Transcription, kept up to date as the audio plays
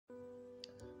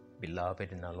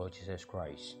Beloved in our Lord Jesus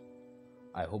Christ,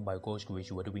 I hope by God's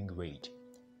grace you are doing great.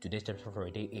 Today's chapter for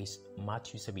a day is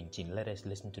Matthew 17. Let us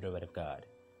listen to the word of God.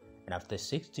 And after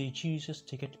 6 days, Jesus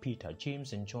taketh Peter,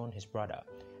 James, and John his brother,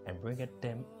 and bringeth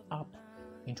them up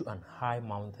into an high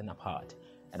mountain apart,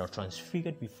 and was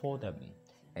transfigured before them.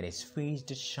 And his face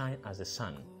did shine as the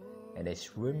sun, and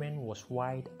his raiment was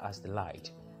white as the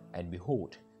light. And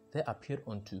behold, there appeared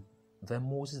unto them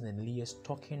Moses and Elias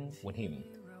talking with him.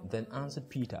 Then answered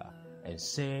Peter and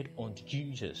said unto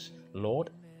Jesus, Lord,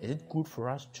 is it good for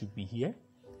us to be here?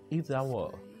 If thou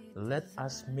wilt, let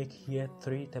us make here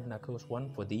 3 tabernacles, one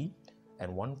for thee,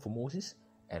 and one for Moses,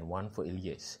 and one for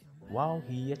Elias. While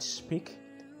he yet spake,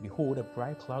 behold, a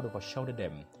bright cloud overshadowed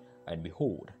them. And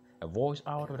behold, a voice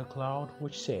out of the cloud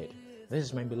which said, This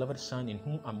is my beloved Son, in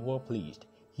whom I am well pleased.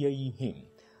 Hear ye him.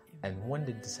 And when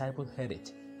the disciples heard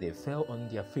it, they fell on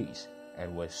their face,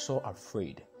 and were sore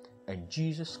afraid. And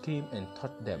Jesus came and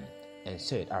taught them, and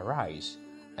said, Arise,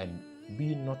 and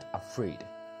be not afraid.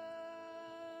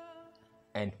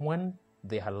 And when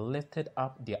they had lifted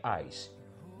up their eyes,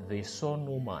 they saw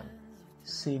no man,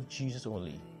 save Jesus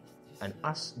only. And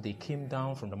as they came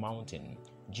down from the mountain,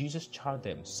 Jesus charged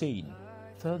them, saying,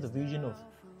 Tell the vision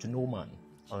to no man,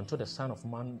 until the Son of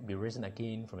Man be risen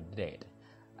again from the dead.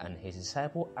 And his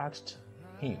disciples asked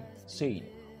him, saying,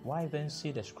 Why then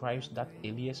say the scribes that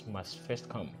Elias must first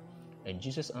come? And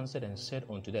Jesus answered and said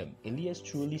unto them, Elias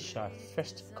truly shall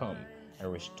first come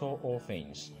and restore all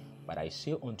things. But I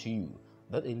say unto you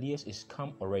that Elias is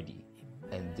come already,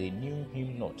 and they knew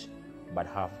him not, but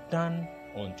have done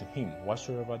unto him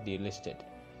whatsoever they listed.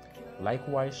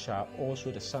 Likewise shall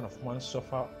also the Son of Man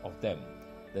suffer of them.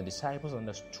 The disciples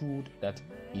understood that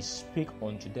he spake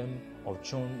unto them of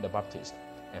John the Baptist.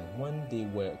 And when they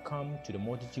were come to the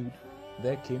multitude,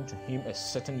 there came to him a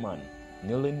certain man,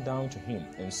 kneeling down to him,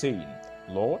 and saying,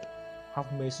 Lord,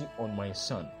 have mercy on my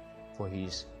son, for he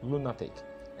is lunatic,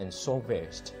 and sore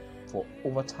vexed. For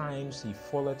over times he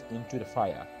falleth into the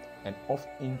fire, and oft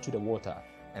into the water.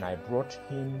 And I brought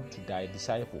him to thy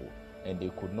disciple, and they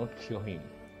could not cure him.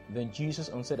 Then Jesus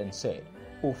answered and said,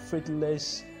 O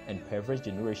faithless and perverse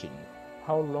generation,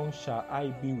 how long shall I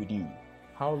be with you?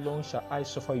 How long shall I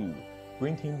suffer you?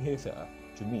 Bring him hither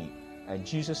to me. And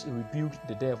Jesus rebuked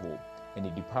the devil, and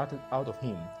he departed out of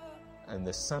him, and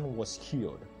the son was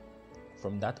healed.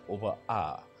 From that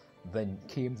hour, then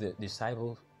came the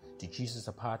disciples to Jesus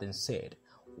apart and said,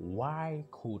 Why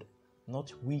could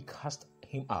not we cast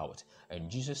him out? And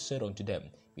Jesus said unto them,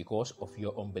 Because of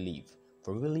your unbelief.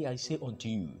 For really I say unto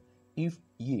you, if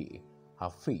ye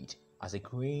have faith as a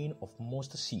grain of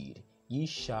mustard seed, ye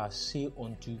shall say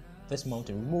unto this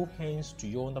mountain, Remove hence to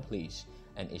yonder place,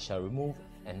 and it shall remove,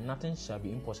 and nothing shall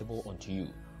be impossible unto you.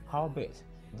 Howbeit,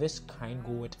 this kind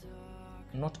goeth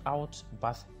not out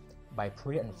but by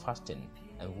prayer and fasting.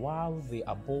 And while they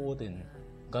abode in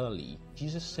Galilee,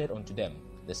 Jesus said unto them,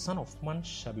 The Son of Man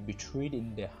shall be betrayed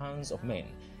in the hands of men,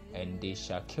 and they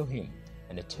shall kill him,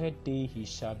 and the 3rd day he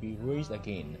shall be raised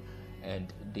again.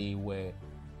 And they were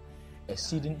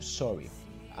exceeding sorry.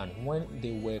 And when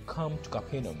they were come to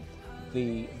Capernaum,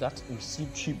 they that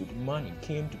received tribute money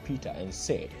came to Peter and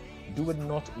said, Doeth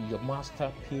not your master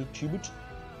pay tribute?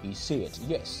 He said,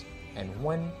 Yes. And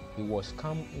when he was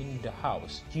come in the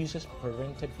house, Jesus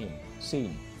prevented him,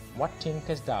 saying, What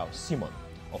thinkest thou, Simon?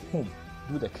 Of whom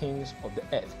do the kings of the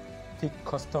earth take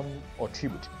custom or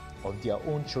tribute? Of their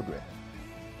own children,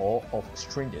 or of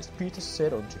strangers? Peter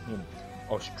said unto him,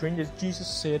 Of strangers. Jesus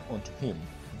said unto him,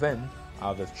 Then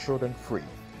are the children free.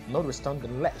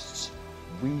 Notwithstanding, lest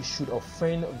we should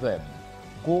offend them,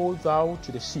 go thou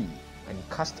to the sea, and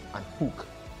cast an hook,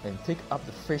 and take up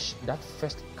the fish that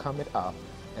first cometh up.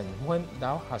 And when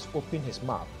thou hast opened his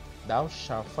mouth, thou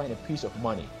shalt find a piece of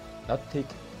money. That take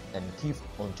and give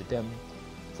unto them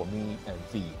for me and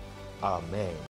thee. Amen.